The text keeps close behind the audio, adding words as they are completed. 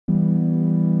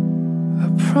I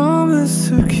promise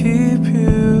to keep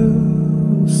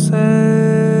you safe.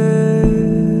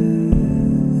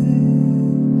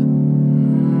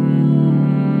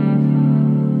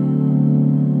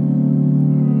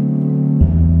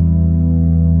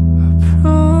 I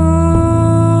promise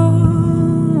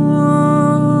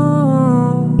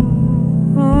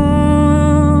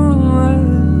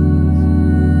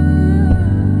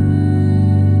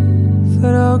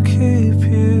that I'll keep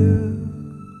you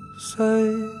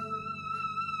safe.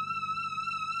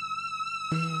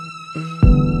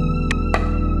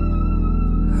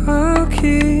 I'll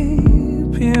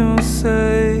keep you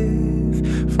safe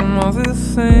from all the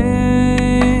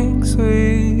things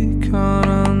we can't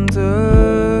understand.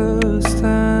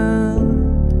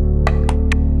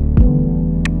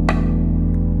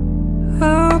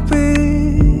 I'll be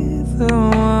the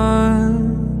one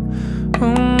who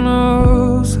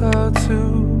knows how to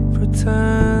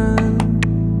pretend.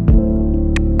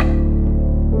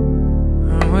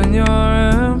 And when you're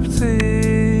empty,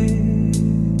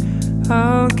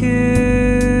 I'll give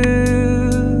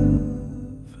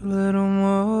a little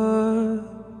more.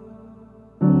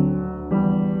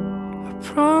 I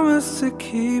promise to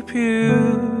keep you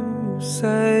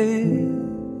safe.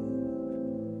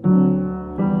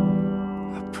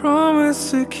 I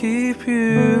promise to keep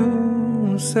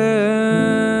you safe.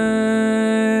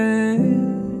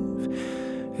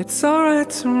 It's alright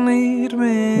to need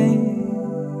me.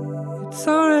 It's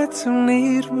alright to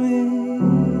need me.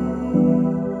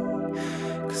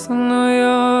 'Cause I know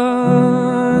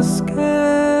you're scared.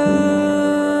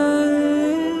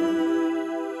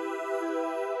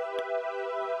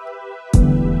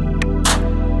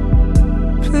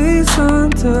 Please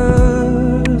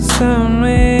understand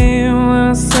me when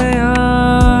I say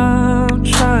I'm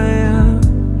trying.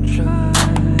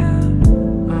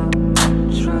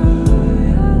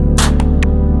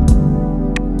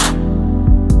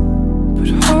 But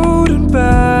holding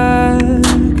back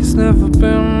has never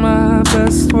been my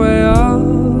best way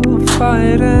of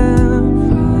fighting.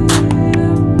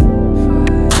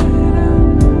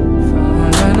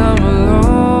 When I'm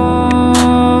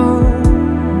alone,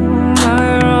 I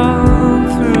run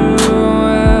through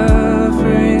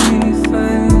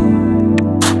everything.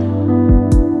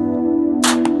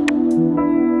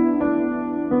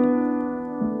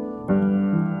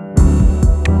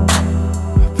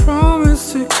 I promise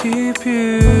to keep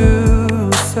you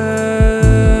safe.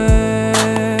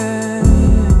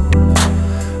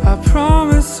 I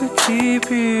promise to keep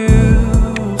you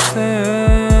safe.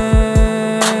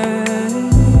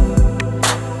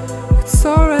 It's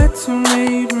alright to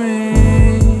need me.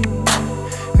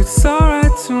 It's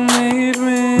alright to need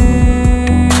me.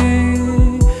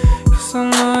 'Cause I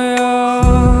know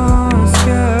you're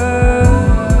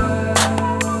scared.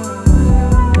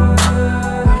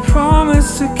 I promise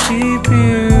to keep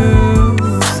you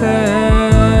safe.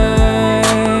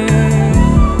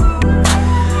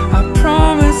 I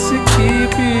promise to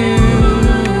keep you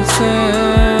safe.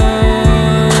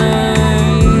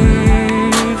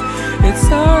 It's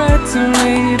alright to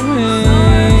need me.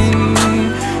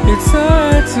 It's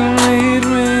alright to need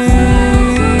me.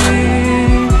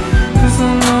 'Cause I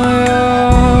know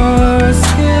you're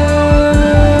scared.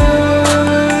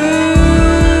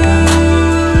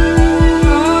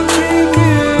 I'll keep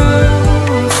you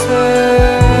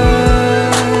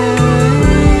safe.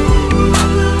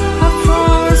 I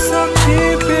promise I'll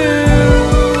keep you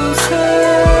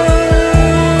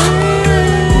safe.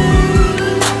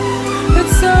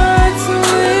 It's alright to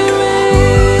leave me.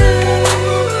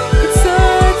 It's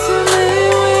alright to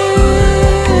leave me.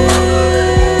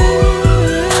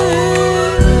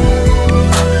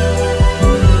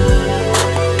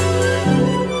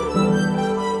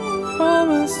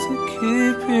 Promise to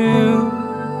keep you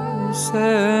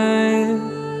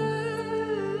safe.